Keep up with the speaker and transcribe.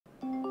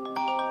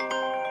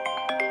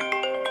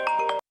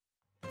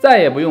再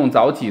也不用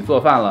早起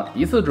做饭了，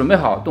一次准备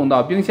好，冻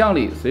到冰箱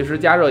里，随时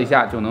加热一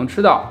下就能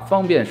吃到，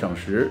方便省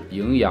时，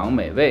营养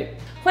美味。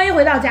欢迎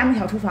回到家门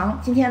小厨房。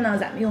今天呢，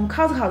咱们用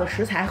Costco 的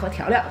食材和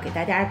调料，给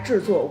大家制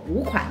作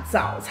5款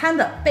早餐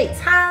的备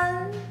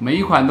餐，每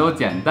一款都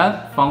简单、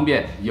方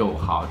便又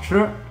好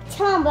吃，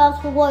千万不要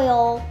错过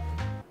哟！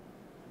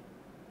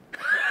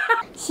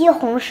西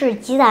红柿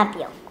鸡蛋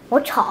饼，我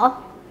炒。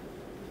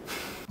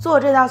做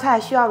这道菜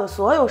需要的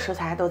所有食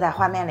材都在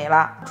画面里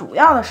了。主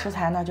要的食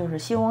材呢就是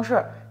西红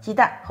柿、鸡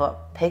蛋和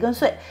培根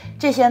碎，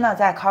这些呢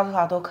在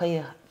Costco 都可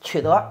以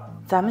取得。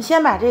咱们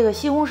先把这个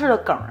西红柿的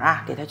梗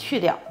啊给它去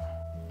掉。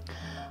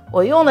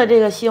我用的这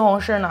个西红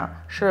柿呢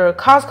是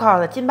Costco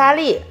的金巴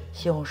利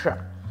西红柿。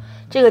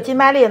这个金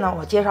巴利呢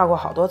我介绍过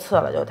好多次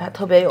了，就它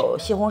特别有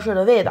西红柿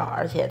的味道，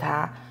而且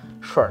它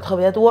水特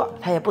别多，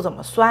它也不怎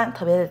么酸，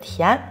特别的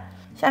甜。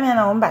下面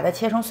呢我们把它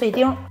切成碎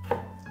丁。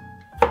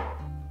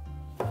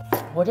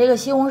我这个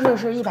西红柿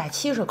是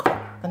170克，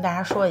跟大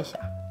家说一下。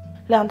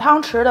2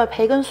汤匙的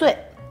培根碎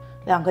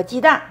，2个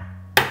鸡蛋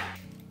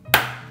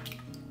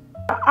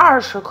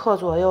，20克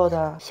左右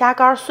的虾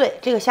干碎，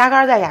这个虾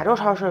干在亚洲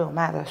超市有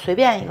卖的，随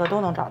便一个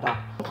都能找到。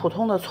普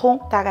通的葱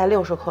大概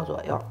60克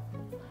左右。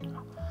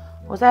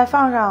我再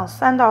放上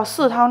3到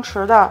4汤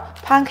匙的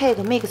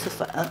pancake mix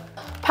粉。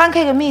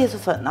pancake mix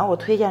粉呢，我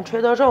推荐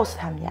Trader Joe's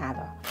他们家的，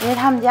因为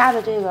他们家的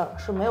这个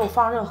是没有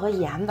放任何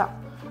盐的，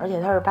而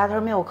且它是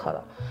buttermilk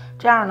的。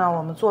这样呢，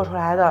我们做出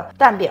来的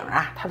蛋饼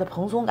啊，它的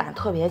蓬松感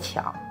特别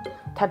强，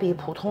它比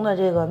普通的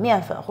这个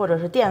面粉或者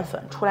是淀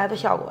粉出来的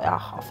效果要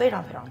好，非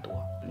常非常多。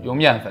用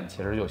面粉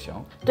其实就行。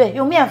对，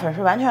用面粉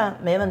是完全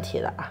没问题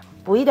的啊。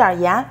补一点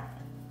盐，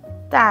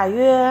大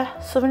约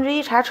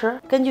1/4茶匙，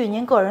根据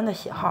您个人的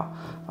喜好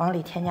往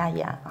里添加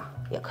盐啊，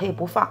也可以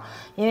不放，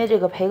因为这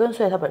个培根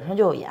碎它本身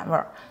就有盐味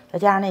儿，再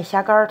加上那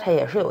虾干它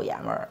也是有盐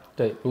味儿的。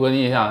对，如果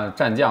你想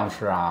蘸酱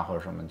吃啊或者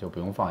什么，就不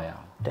用放盐了。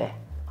对。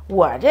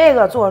我这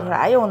个做出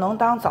来又能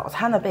当早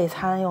餐的备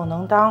餐，又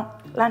能当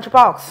lunch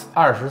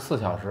box，24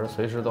小时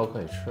随时都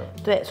可以吃。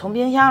对，从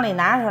冰箱里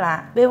拿出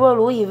来，微波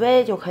炉一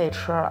煨就可以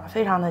吃了，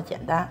非常的简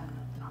单。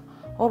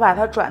我把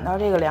它转到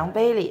这个量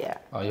杯里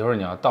啊，一会儿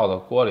你要倒到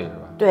锅里是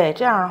吧？对，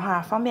这样的话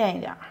方便一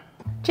点。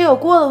这个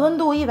锅的温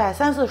度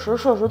130-140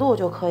摄氏度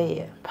就可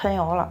以喷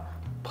油了。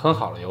喷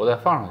好了油再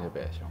放上去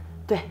呗，行。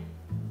对，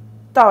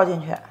倒进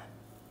去。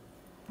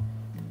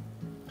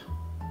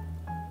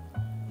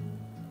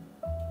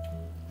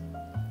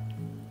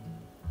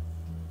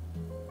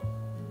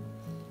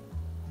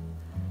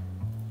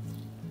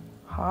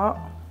好，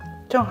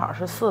正好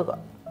是4个，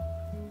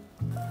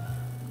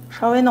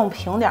稍微弄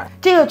平点。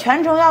这个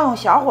全程要用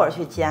小火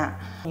去煎，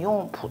你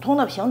用普通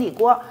的平底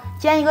锅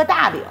煎一个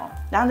大饼，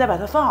然后再把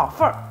它分好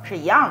份儿，是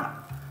一样的。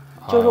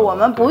就是我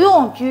们不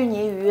用拘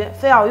泥于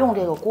非要用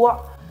这个锅，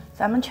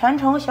咱们全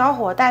程小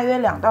火大约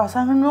2到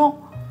3分钟，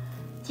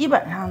基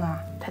本上呢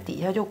它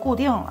底下就固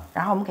定了。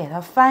然后我们给它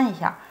翻一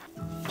下，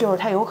就是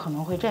它有可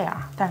能会这样，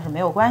但是没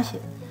有关系，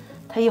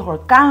它一会儿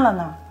干了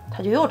呢，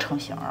它就又成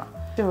型了，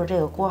就是这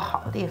个锅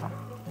好的地方。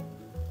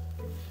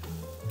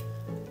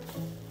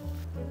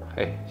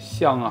哎，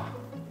香啊！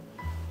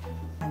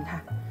你看，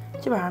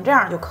基本上这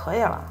样就可以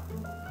了，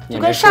就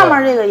跟上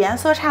面这个颜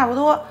色差不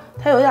多，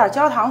它有一点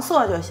焦糖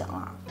色就行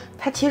了。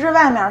它其实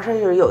外面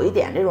是有一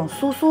点这种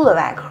酥酥的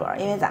外壳，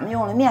因为咱们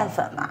用了面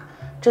粉嘛，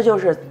这就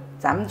是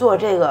咱们做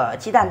这个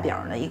鸡蛋饼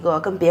的一个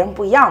跟别人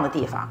不一样的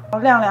地方。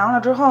晾凉了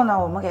之后呢，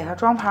我们给它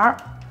装盘，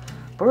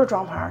不是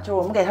装盘，就是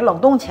我们给它冷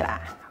冻起来，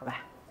好吧？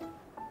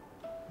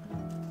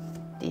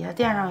底下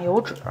垫上油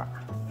纸。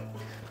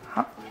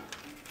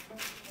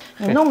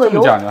你弄个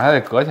油，讲究还得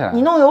隔起来。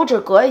你弄油纸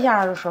隔一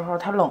下的时候，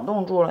它冷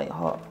冻住了以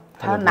后，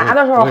它拿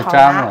的时候好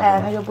拿，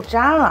哎，它就不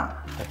粘了。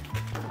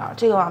好，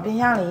这个往冰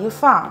箱里一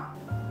放。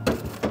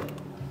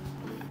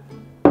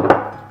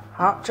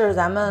好，这是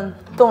咱们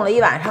冻了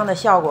1晚上的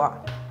效果。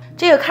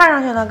这个看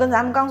上去呢，跟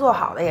咱们刚做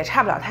好的也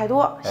差不了太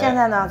多。现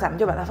在呢，咱们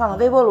就把它放到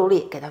微波炉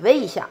里，给它煨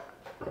一下。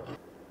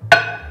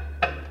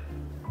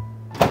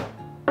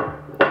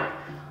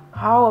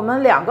好，我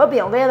们2个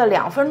饼煨了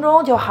2分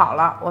钟就好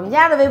了。我们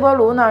家的微波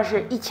炉呢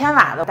是1000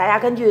瓦的，大家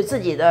根据自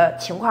己的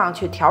情况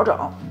去调整。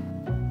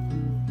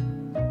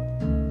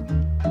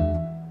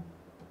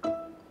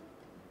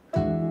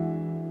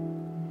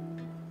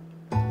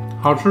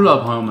好吃的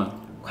朋友们，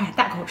快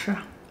大口吃。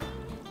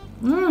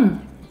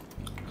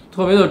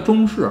特别的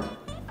中式。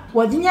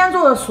我今天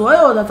做的所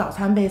有的早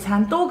餐备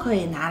餐都可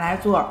以拿来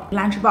做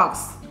lunch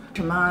box。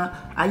什么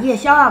夜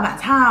宵啊、晚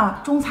餐啊、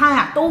中餐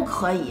呀、都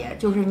可以，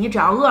就是你只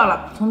要饿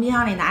了，从冰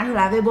箱里拿出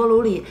来，微波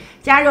炉里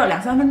加热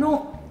2-3分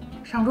钟，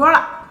上桌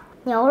了。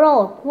牛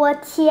肉锅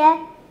贴，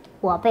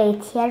我被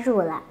贴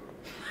住了。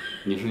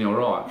你是牛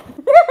肉啊？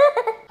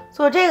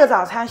做这个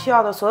早餐需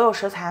要的所有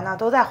食材呢，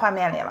都在画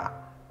面里了。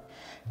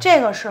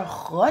这个是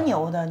和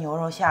牛的牛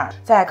肉馅儿，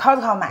在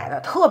Costco 买的，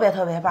特别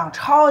特别棒，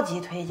超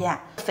级推荐，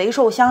肥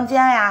瘦相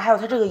间呀，还有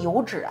它这个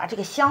油脂啊，这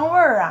个香味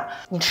儿啊，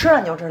你吃了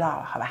你就知道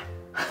了，好吧？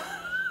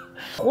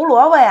胡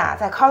萝卜呀，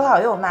在 Costco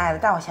也有卖的，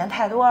但我嫌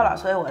太多了，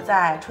所以我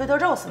在 Trader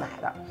Joe's 买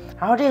的。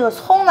然后这个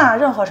葱呢，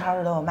任何超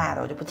市都有卖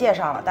的，我就不介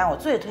绍了。但我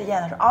最推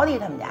荐的是奥迪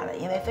他们家的，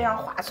因为非常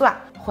划算。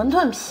馄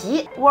饨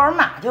皮，沃尔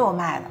玛就有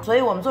卖的，所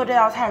以我们做这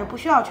道菜是不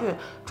需要去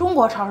中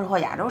国超市或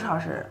亚洲超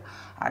市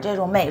啊，这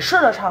种美式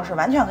的超市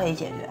完全可以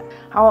解决。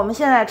好，我们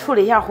现在处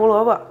理一下胡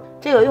萝卜，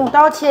这个用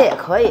刀切也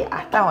可以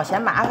啊，但我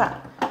嫌麻烦。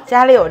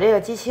家里有这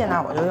个机器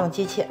呢，我就用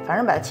机器，反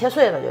正把它切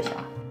碎了就行了。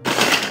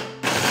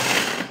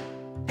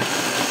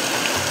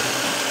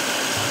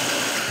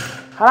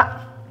好了，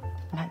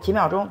你看几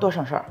秒钟多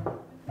省事儿。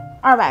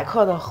200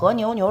克的和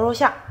牛牛肉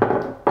馅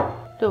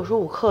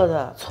，65克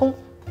的葱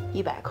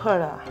，100克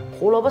的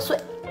胡萝卜碎。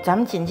咱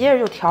们紧接着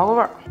就调个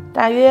味儿，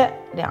大约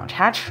2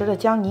茶匙的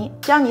姜泥，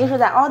姜泥是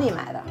在奥迪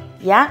买的。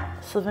盐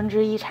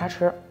1/4茶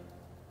匙，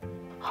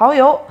蚝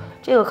油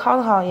这个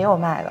Costco 也有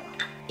卖的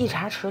，1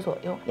茶匙左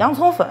右。洋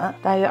葱粉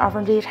大约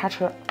1/2茶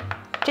匙，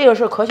这个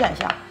是可选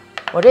项。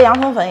我这洋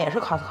葱粉也是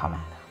Costco 买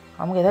的。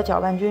我们给它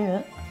搅拌均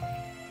匀。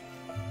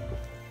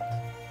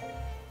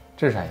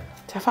这是啥意思？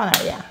再放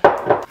点盐，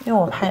因为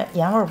我怕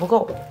盐味不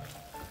够。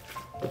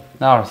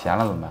那要是咸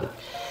了怎么办？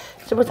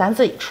这不是咱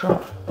自己吃吗？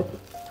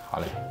好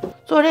嘞。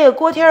做这个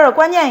锅贴的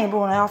关键一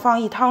步呢，要放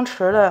1汤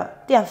匙的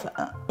淀粉，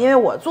因为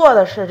我做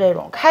的是这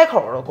种开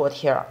口的锅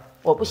贴，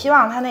我不希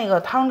望它那个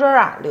汤汁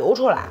啊流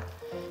出来，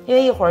因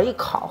为一会儿一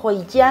烤或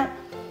一煎，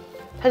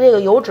它这个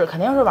油脂肯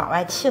定是往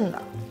外沁的，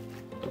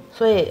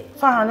所以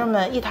放上这么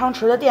1汤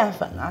匙的淀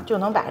粉呢，就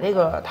能把这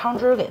个汤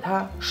汁给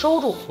它收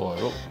住、锁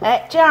住。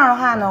哎，这样的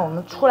话呢，我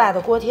们出来的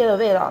锅贴的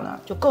味道呢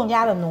就更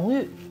加的浓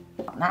郁。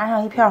拿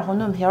上一片馄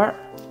饨皮儿。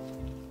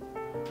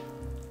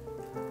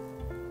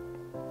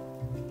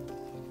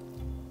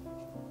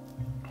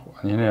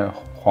您这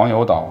黄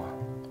油倒啊？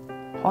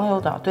黄油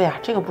倒，对呀，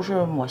这个不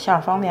是抹馅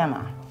儿方便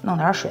吗？弄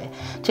点水。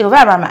这个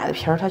外边买的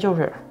皮儿它就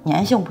是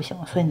粘性不行，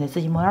所以你得自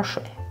己抹点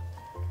水。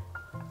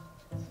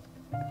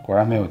果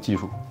然没有技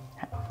术。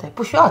对，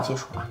不需要技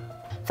术啊。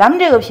咱们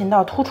这个频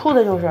道突出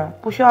的就是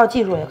不需要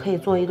技术也可以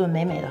做一顿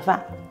美美的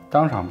饭。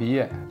当场毕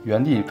业，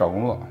原地找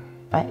工作。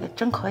哎，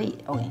真可以！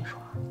我跟你说，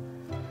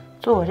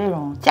做我这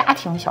种家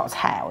庭小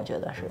菜，我觉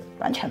得是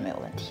完全没有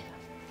问题的。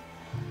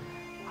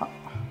好，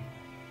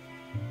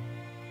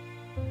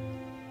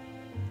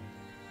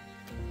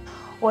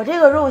我这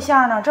个肉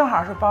馅呢，正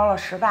好是包了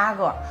18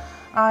个。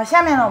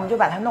下面呢，我们就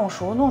把它弄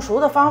熟。弄熟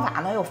的方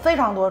法呢有非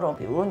常多种，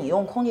比如你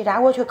用空气炸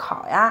锅去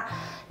烤呀，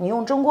你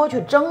用蒸锅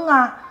去蒸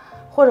啊，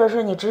或者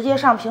是你直接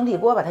上平底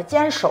锅把它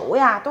煎熟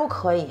呀，都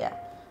可以。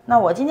那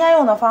我今天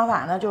用的方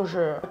法呢，就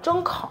是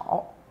蒸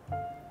烤。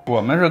我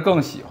们是更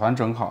喜欢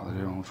蒸烤的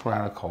这种出来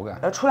的口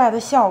感，出来的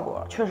效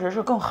果确实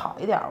是更好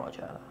一点，我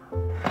觉得。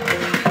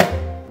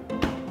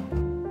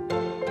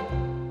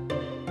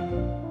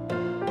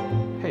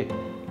嘿，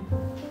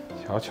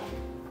瞧瞧，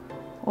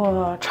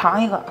我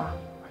尝一个啊。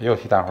又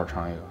替大伙儿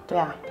尝一个。对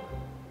呀。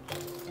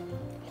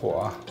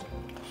嚯，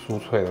酥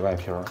脆的外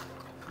皮儿，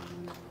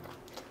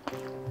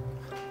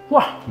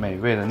哇，美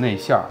味的内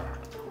馅儿，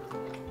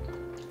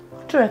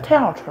这也太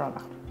好吃了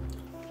吧！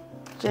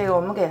这个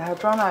我们给它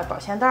装到保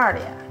鲜袋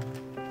里。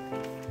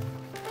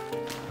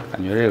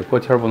感觉这个锅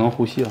贴不能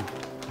呼吸了。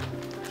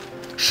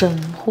深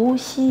呼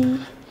吸，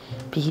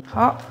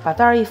好，把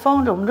袋一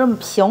封，我们这么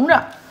平着，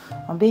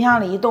往冰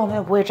箱里一冻，它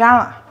就不会粘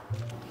了。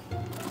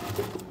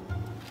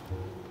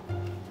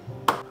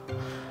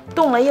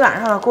冻了1晚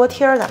上的锅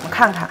贴，咱们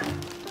看看。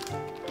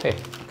嘿，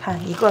看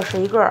一个是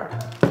一个的，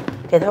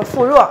给它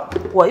复热。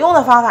我用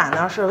的方法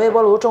呢是微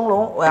波炉蒸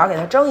笼，我要给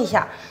它蒸一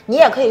下。你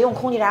也可以用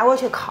空气炸锅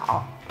去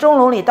烤，蒸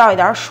笼里倒一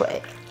点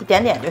水，一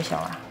点点就行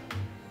了。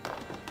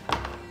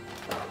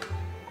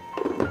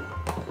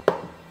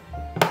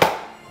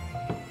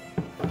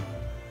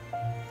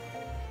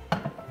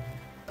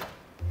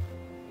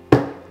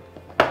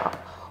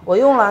我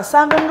用了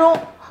3分钟，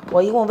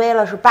我一共煨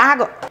了是8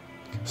个，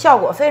效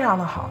果非常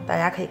的好，大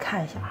家可以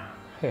看一下。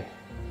嘿，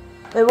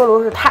微波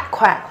炉是太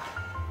快了。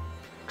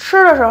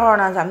吃的时候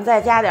呢，咱们再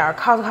加点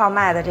Costco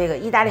卖的这个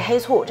意大利黑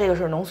醋，这个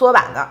是浓缩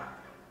版的。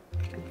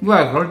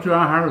外壳居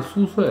然还是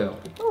酥脆的。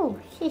哦，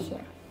谢谢。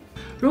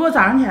如果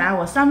早上起来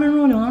我3分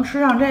钟就能吃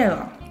上这个，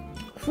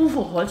夫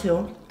复何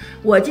求？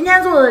我今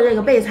天做的这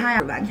个备餐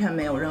呀，完全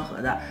没有任何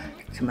的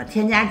什么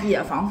添加剂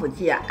啊、防腐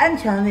剂啊，安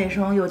全卫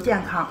生又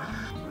健康。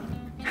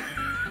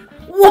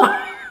哇！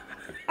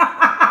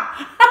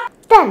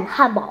蛋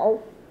汉堡，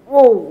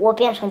哦，我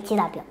变成鸡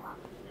蛋饼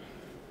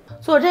了。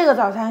做这个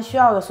早餐需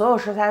要的所有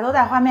食材都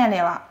在画面里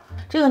了。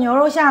这个牛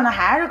肉馅呢，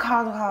还是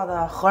Costco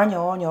的和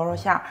牛牛肉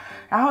馅，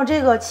然后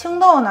这个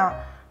青豆呢，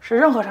是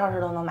任何超市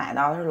都能买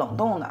到的，是冷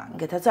冻的，你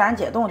给它自然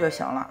解冻就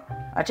行了。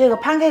这个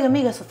pancake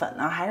mix 粉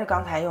呢，还是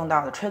刚才用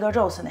到的 Trader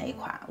Joe's 那一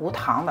款无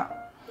糖的。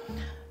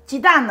鸡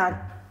蛋呢，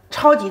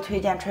超级推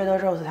荐 Trader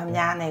Joe's 他们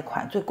家那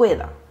款最贵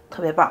的，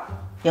特别棒。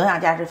营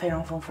养价值非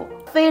常丰富，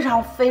非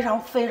常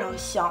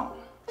香。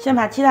先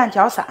把鸡蛋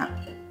搅散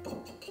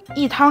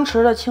，1汤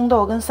匙的青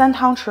豆跟3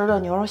汤匙的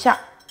牛肉馅，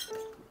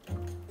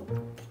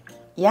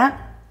盐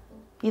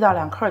1到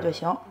2克就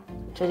行，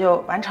这就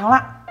完成了。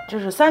这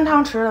是3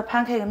汤匙的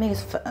pancake mix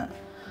粉，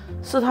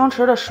 4汤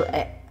匙的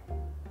水。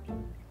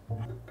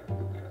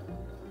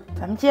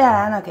咱们接下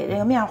来呢，给这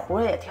个面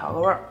糊也调个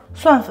味儿。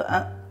蒜粉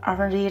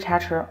1/2茶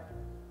匙，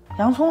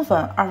洋葱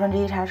粉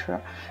1/2茶匙，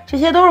这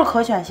些都是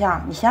可选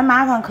项，你嫌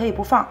麻烦可以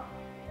不放。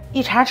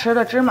1茶匙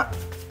的芝麻，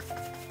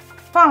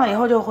放了以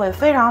后就会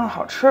非常的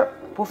好吃，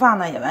不放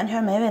呢也完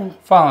全没问题。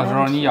放的时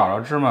候你咬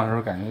着芝麻的时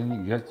候，感觉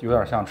你有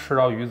点像吃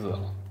着鱼籽了。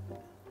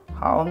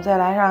好，我们再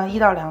来上1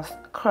到2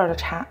克的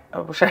茶，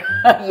不是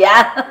盐。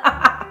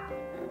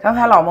刚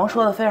才老蒙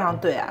说的非常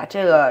对啊，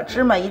这个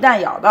芝麻一旦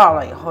咬到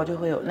了以后，就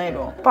会有那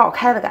种爆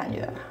开的感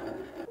觉，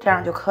这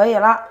样就可以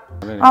了。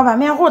然后把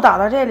面糊倒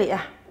到这里，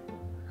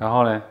然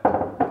后呢？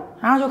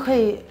然后就可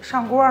以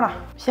上锅了。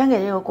先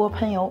给这个锅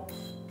喷油，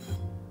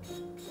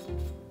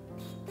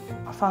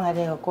放在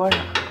这个锅上。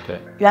对，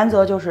原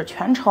则就是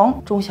全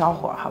程中小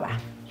火，好吧？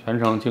全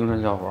程精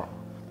神小火。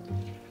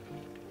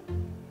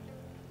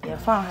也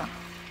放上。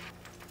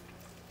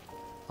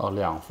哦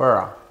，2份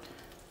啊？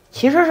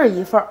其实是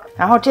1份，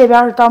然后这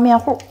边是倒面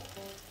糊，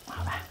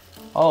好吧？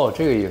哦，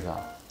这个意思啊。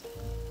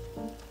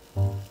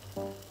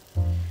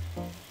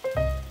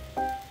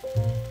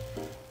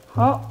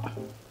好。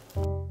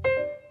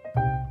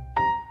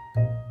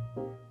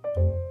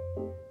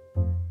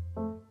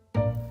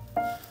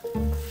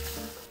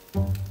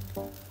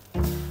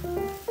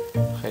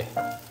嘿，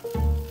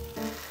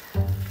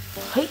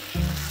嘿。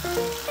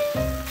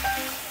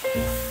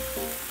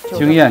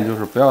经验就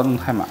是不要弄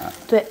太满。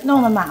对，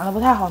弄得满了不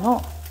太好弄。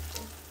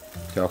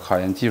就要考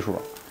验技术了，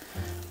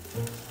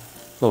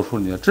露出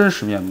你的真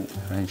实面目，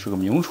原来你是个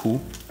名厨。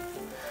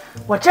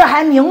我这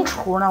还名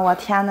厨呢，我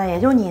天哪！也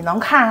就你能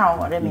看上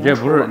我这名厨。你这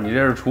不是，你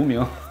这是厨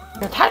名。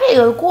它这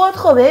个锅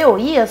特别有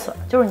意思，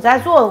就是你在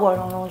做的过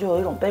程中就有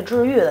一种被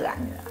治愈的感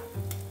觉。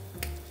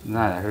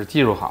那得是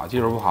技术好，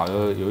技术不好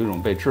就有一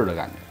种被治的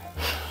感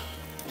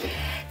觉。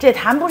这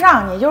谈不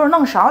上，你就是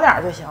弄少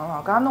点就行了。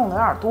我刚刚弄的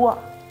有点多。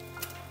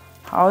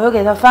好，我又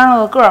给它翻了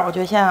个个儿，我觉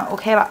得现在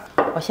OK 了。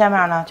我下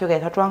面呢就给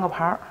它装个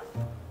盘儿，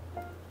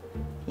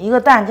一个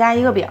蛋加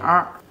一个饼。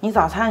你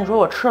早餐你说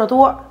我吃的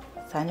多，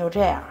咱就这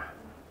样。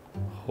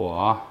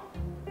嚯！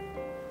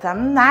咱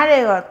们拿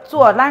这个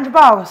做 lunch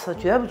box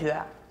绝不绝？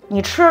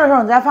你吃的时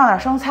候你再放点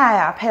生菜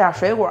呀，配点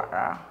水果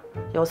啊，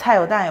有菜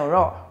有蛋有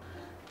肉，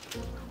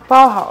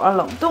包好了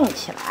冷冻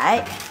起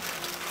来。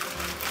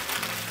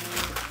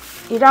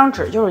一张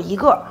纸就是一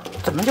个，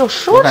怎么就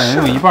奢侈？我感觉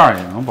用一半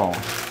也能包。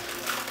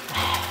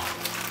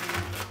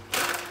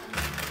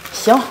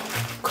行，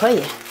可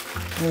以，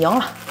你赢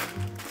了。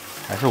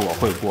还是我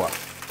会过。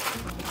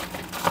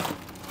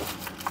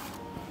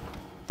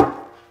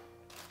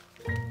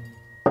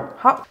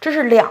好，这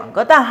是2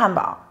个蛋汉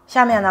堡，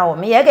下面呢我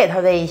们也给它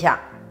煨一下。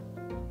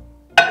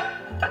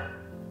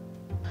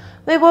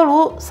微波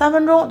炉3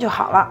分钟就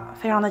好了，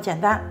非常的简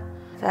单。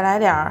再来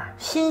点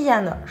新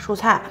鲜的蔬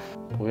菜，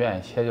不愿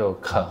意切就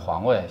啃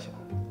黄瓜也行。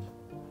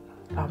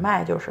老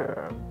麦就是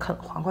啃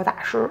黄瓜大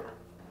师。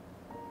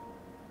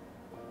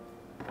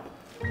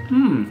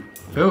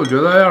所以我觉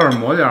得要是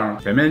抹点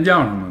甜面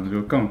酱什么的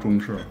就更中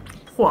式了。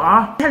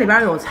嚯，它里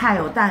边有菜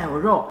有蛋有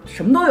肉，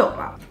什么都有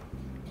了。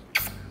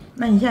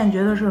那你现在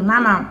觉得是妈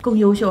妈更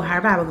优秀还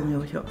是爸爸更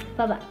优秀？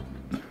爸爸。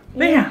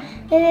为啥？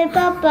因为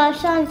爸爸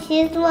上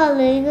期做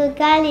了一个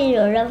咖喱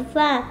惹人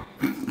饭，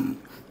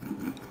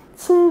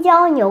青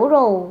椒牛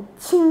肉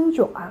春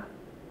卷。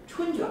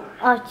春卷。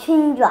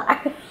春卷。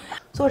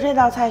做这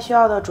道菜需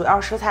要的主要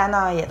食材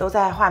呢，也都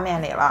在画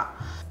面里了。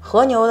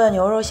和牛的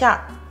牛肉馅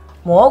儿、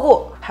蘑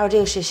菇，还有这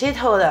个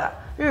shishito 的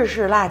日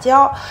式辣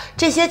椒，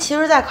这些其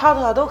实在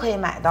Costco 都可以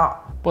买到。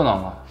不能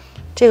吗？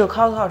这个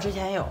Costco 之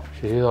前有。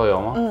shishito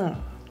有吗？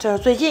这是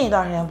最近一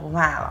段时间不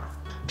卖了。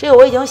这个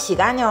我已经洗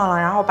干净了，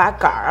然后把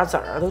杆儿啊、籽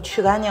儿都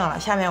去干净了。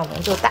下面我们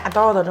就大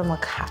刀的这么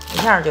砍一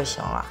下就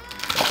行了。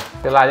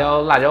这辣椒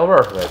味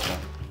儿特别冲。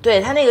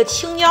对，它那个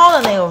青椒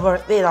的那个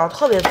味道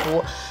特别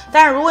足。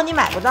但是如果你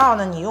买不到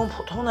呢，你用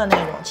普通的那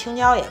种青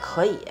椒也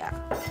可以。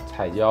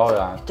彩椒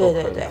呀，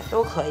对，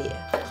都可以。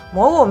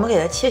蘑菇我们给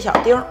它切小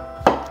丁儿。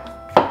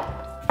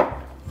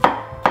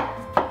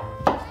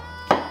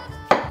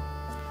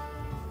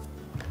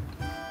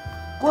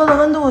锅的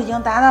温度已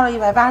经达到了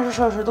180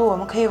摄氏度，我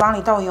们可以往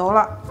里倒油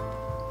了。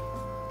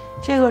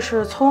这个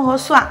是葱和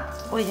蒜，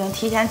我已经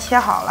提前切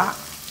好了，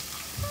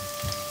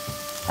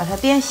把它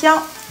煸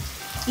香。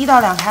1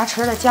到2茶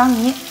匙的姜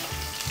泥，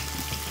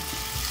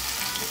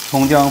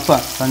葱姜蒜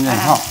3件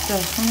套。对，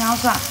葱姜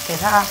蒜，给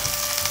它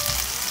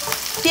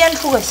煸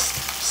出个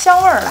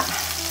香味儿来。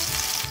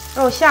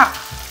肉馅儿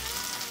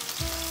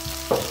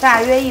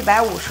大约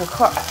150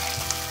克。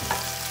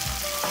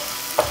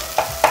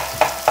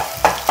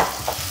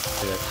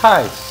这也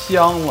太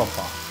香了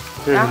吧！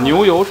这是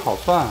牛油炒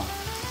蒜啊。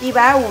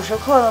150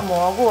克的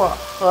蘑菇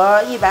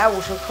和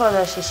150克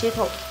的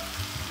shishito。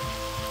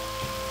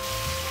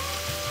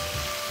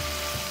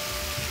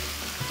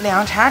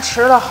2茶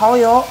匙的蚝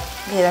油，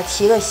给它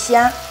提个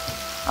鲜。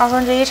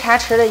1/2茶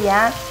匙的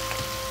盐。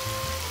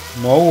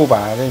蘑菇把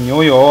这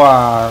牛油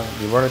啊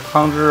里边的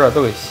汤汁啊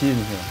都给吸进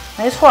去了。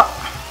没错。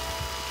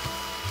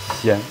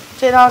鲜。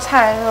这道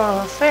菜就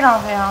是非常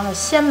非常的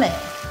鲜美。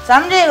咱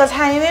们这个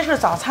菜因为是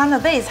早餐的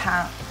备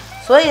餐，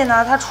所以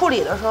呢，它处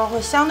理的时候会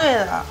相对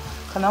的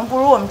可能不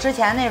如我们之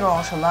前那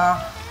种什么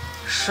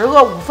10个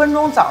5分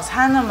钟早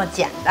餐那么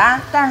简单。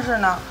但是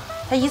呢，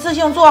它一次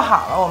性做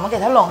好了，我们给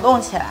它冷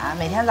冻起来，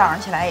每天早上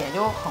起来也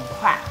就很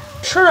快，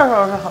吃的时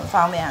候是很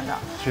方便的。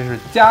这是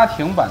家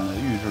庭版的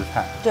预制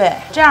菜。对，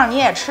这样你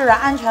也吃着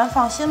安全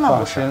放心嘛，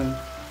不是？放心。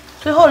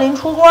最后临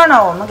出锅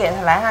呢，我们给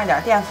它来上一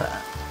点淀粉，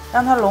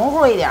让它融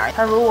乎一点。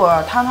它如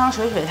果汤汤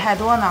水水太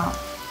多呢，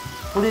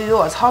不利于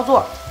我操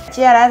作。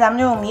接下来咱们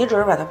就用米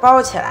纸把它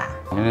包起来。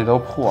您这都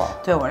破了。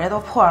对，我这都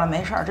破了，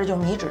没事儿，这就是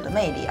米纸的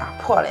魅力啊，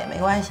破了也没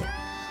关系。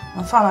我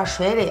们放到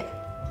水里，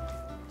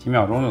几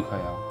秒钟就可以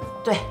了。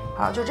对，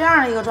好，就这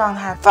样的一个状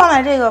态，放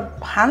在这个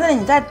盘子里，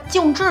你再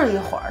静置一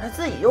会儿，它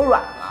自己就软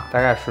了。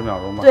大概10秒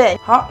钟吧。对，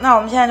好，那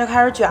我们现在就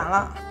开始卷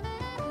了。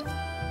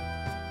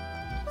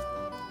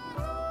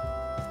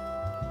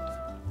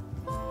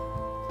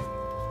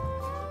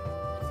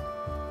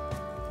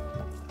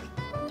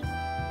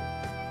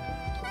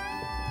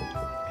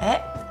哎，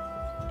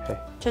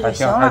这就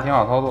行了，还挺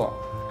好操作。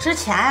之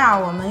前呀，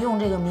我们用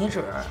这个米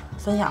纸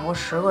分享过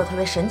10个特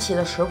别神奇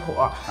的食谱，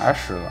还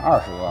10个、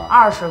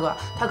20个，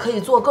它可以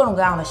做各种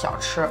各样的小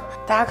吃，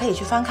大家可以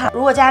去翻看。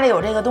如果家里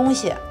有这个东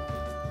西，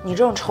你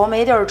这种愁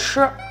没地儿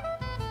吃，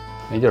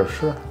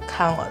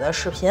看我的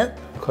视频，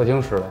客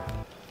厅吃的。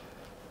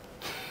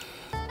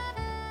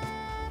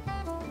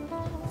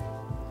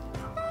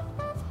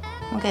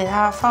我给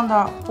它放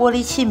到玻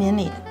璃器皿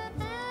里，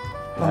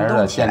冷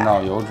冻起来。垫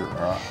到油纸。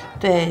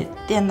对，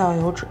垫到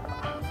油纸，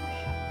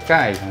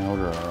盖一层油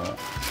纸，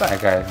再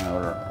盖一层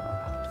油纸。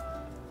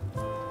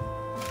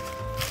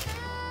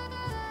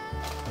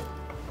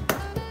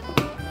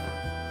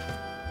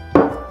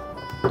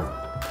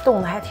冻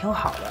得还挺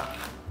好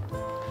的。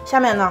下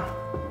面呢，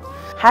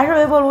还是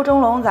微波炉蒸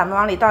笼，咱们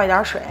往里倒一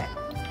点水，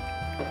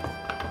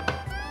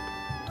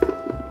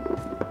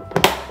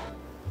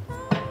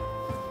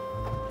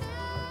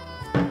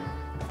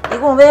一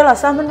共煨了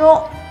3分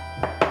钟。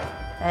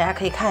大家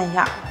可以看一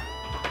下，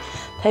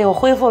它又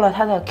恢复了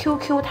它的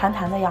QQ 弹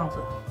弹的样子。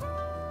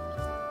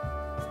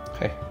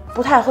嘿，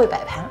不太会摆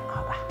盘，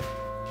好吧？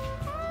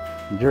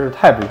你这是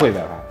太不会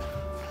摆盘。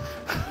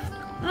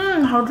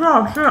好吃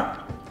好吃。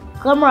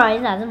哥们儿，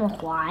你咋这么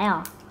滑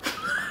呀？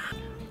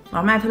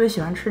老麦特别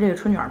喜欢吃这个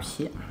春卷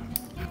皮，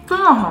真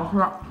的好吃。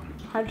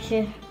好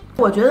吃。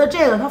我觉得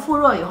这个它复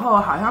热以后，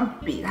好像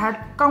比它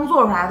刚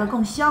做出来的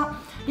更香，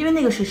因为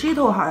那个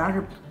shishito 好像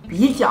是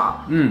比较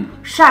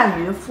善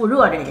于复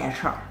热这件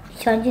事儿。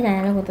想起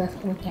来了我的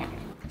童年，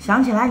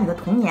想起来你的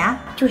童年，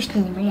就是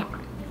你们俩。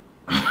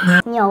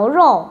牛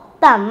肉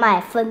蛋麦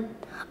芬，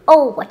哦，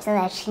我正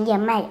在吃燕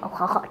麦油，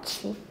好好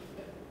吃。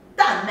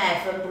蛋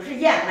麦芬不是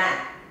燕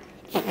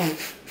麦。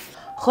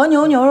和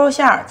牛牛肉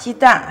馅儿、鸡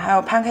蛋，还有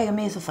pancake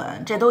mix 粉，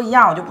这都一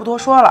样，我就不多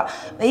说了。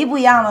唯一不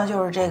一样的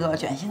就是这个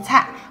卷心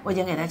菜，我已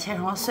经给它切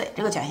成了碎。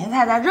这个卷心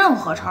菜在任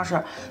何超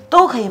市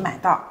都可以买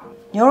到。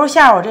牛肉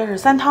馅儿我这是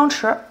3汤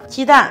匙，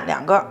鸡蛋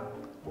2个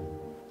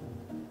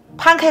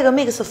 ，pancake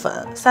mix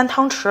粉3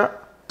汤匙，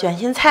卷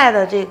心菜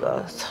的这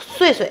个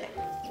碎碎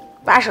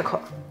80克，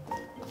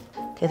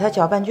给它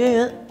搅拌均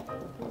匀。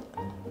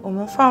我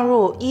们放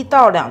入1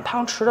到2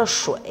汤匙的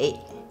水。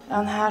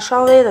让它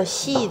稍微的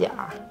稀一点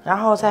儿，然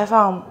后再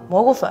放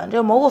蘑菇粉。这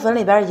个蘑菇粉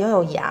里边已经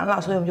有盐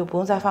了，所以我们就不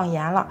用再放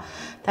盐了。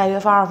大约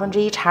放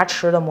1/2茶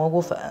匙的蘑菇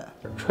粉。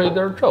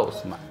Trader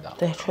Joe's 买的。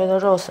对 ，Trader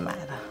Joe's 买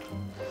的。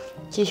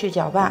继续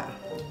搅拌，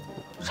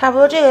差不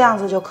多这个样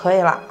子就可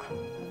以了。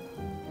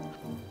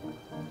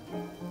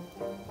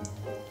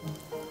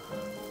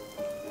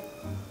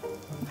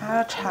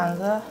拿铲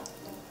子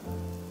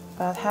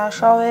把它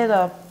稍微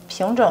的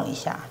平整一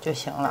下就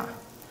行了。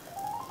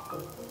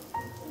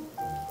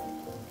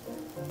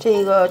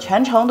这个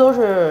全程都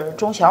是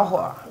中小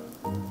火，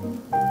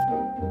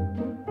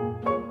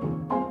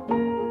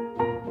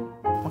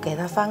我给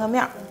它翻个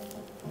面儿。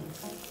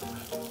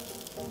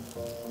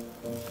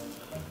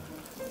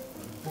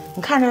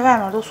你看这外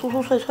面都酥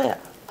酥脆脆的。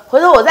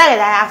回头我再给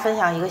大家分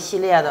享一个系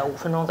列的5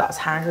分钟早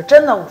餐，是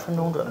真的5分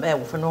钟准备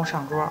，5分钟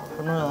上桌，5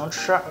分钟就能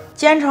吃，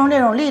煎成这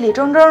种粒粒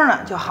铮铮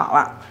的就好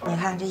了。你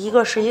看这一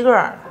个是一个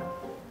的，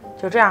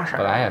就这样式儿。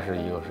本来也是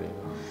一个是一个。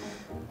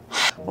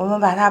我们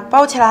把它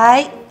包起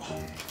来。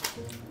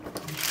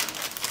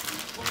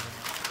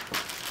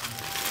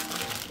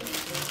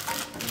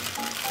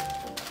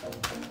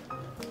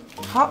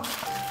好，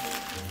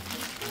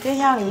冰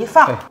箱里一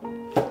放，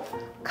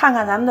看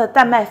看咱们的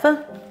蛋麦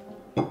芬，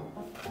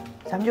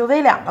咱们就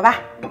煨2个吧。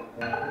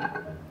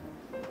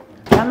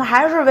咱们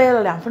还是煨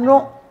了2分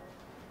钟。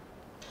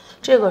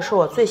这个是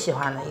我最喜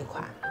欢的一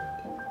款，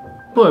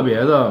特别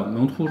的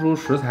能突出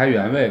食材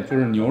原味，就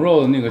是牛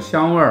肉的那个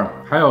香味儿，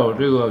还有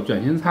这个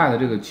卷心菜的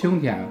这个清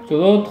甜，就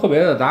都特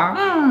别的搭。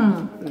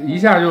一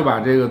下就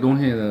把这个东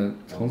西的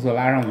层次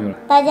拉上去了。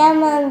大家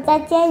们再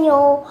见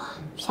哟，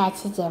下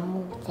期节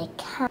目再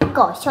看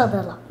搞笑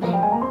的老麦。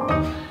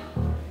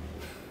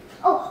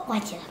哦，忘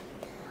记了，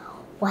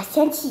我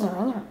先去养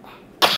养。